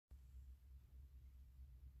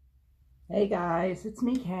Hey guys, it's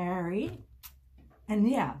me, Carrie. And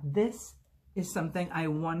yeah, this is something I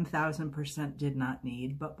 1000% did not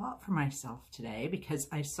need, but bought for myself today because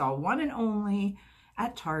I saw one and only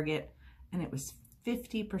at Target and it was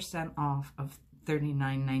 50% off of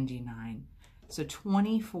 $39.99. So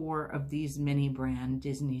 24 of these mini brand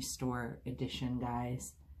Disney Store edition,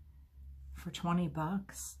 guys, for 20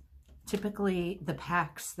 bucks. Typically, the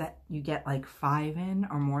packs that you get like 5 in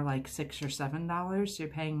are more like $6 or $7. So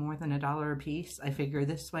you're paying more than $1 a piece. I figure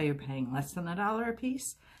this way you're paying less than $1 a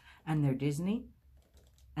piece. And they're Disney.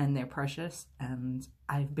 And they're precious. And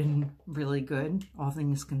I've been really good, all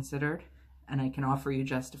things considered. And I can offer you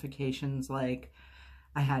justifications like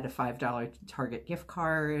I had a $5 Target gift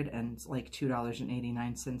card and like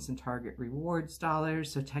 $2.89 in Target rewards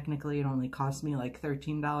dollars. So technically it only cost me like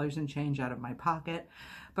 $13 and change out of my pocket.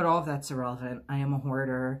 But all of that's irrelevant. I am a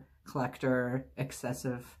hoarder, collector,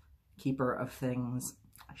 excessive keeper of things.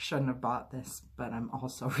 I shouldn't have bought this, but I'm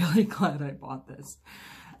also really glad I bought this.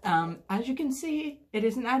 As you can see, it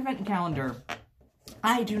is an advent calendar.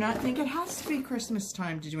 I do not think it has to be Christmas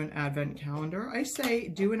time to do an advent calendar. I say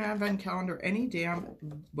do an advent calendar any damn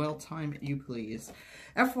well time you please.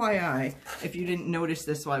 FYI, if you didn't notice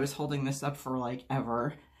this while I was holding this up for like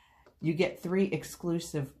ever, you get 3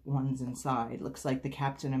 exclusive ones inside. Looks like the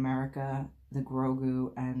Captain America, the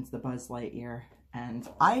Grogu, and the Buzz Lightyear. And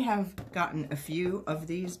I have gotten a few of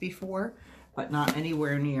these before, but not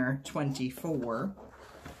anywhere near 24.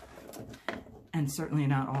 And certainly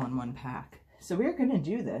not all in one pack. So we're going to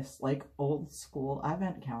do this like old school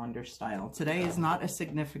advent calendar style. Today is not a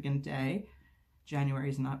significant day. January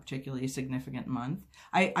is not particularly a significant month.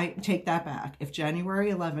 I take that back. If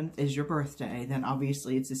January 11th is your birthday, then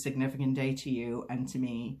obviously it's a significant day to you, and to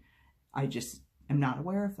me, I just am not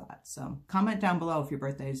aware of that. So comment down below if your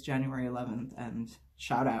birthday is January 11th and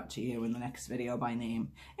shout out to you in the next video by name,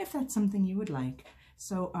 if that's something you would like.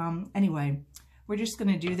 So anyway, we're just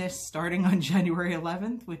going to do this starting on January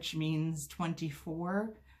 11th, which means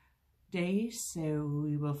 24 days. So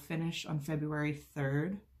we will finish on February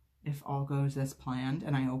 3rd. If all goes as planned,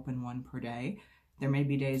 and I open 1 per day. There may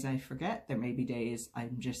be days I forget. There may be days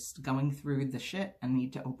I'm just going through the shit and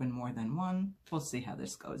need to open more than 1. We'll see how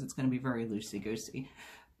this goes. It's going to be very loosey-goosey.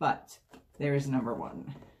 But there is number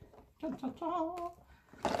 1. Dun, dun, dun.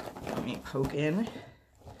 Let me poke in.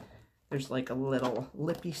 There's like a little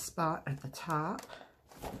lippy spot at the top.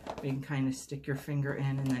 You can kind of stick your finger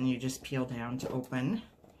in and then you just peel down to open.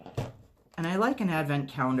 And I like an advent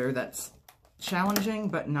calendar that's challenging,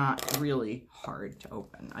 but not really hard to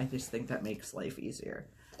open. I just think that makes life easier.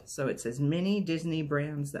 So it says mini Disney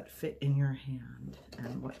brands that fit in your hand.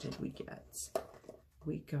 And what did we get?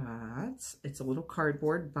 We got, it's a little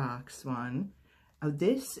cardboard box one. Oh,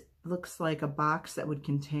 this looks like a box that would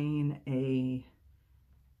contain a,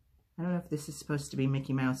 I don't know if this is supposed to be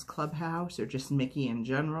Mickey Mouse Clubhouse or just Mickey in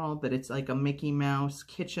general, but it's like a Mickey Mouse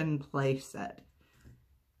kitchen play set.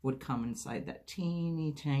 Would come inside that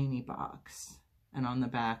teeny tiny box, and on the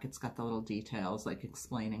back it's got the little details like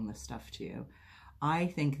explaining the stuff to you. I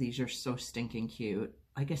think these are so stinking cute.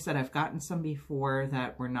 Like I said, I've gotten some before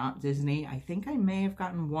that were not Disney. I think I may have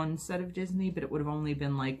gotten 1 set of Disney, but it would have only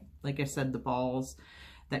been like I said, the balls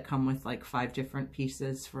that come with like 5 different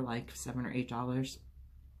pieces for like $7 or $8.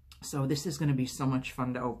 So this is going to be so much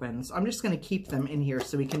fun to open. So I'm just going to keep them in here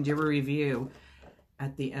so we can do a review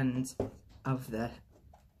at the end of the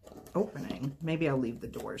opening. Maybe I'll leave the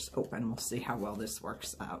doors open. We'll see how well this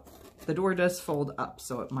works out. The door does fold up,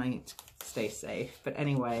 so it might stay safe. But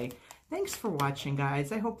anyway, thanks for watching,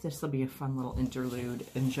 guys. I hope this will be a fun little interlude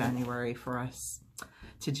in January for us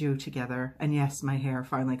to do together. And yes, my hair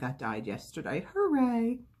finally got dyed yesterday.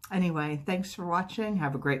 Hooray! Anyway, thanks for watching.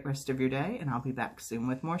 Have a great rest of your day, and I'll be back soon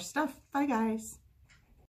with more stuff. Bye, guys.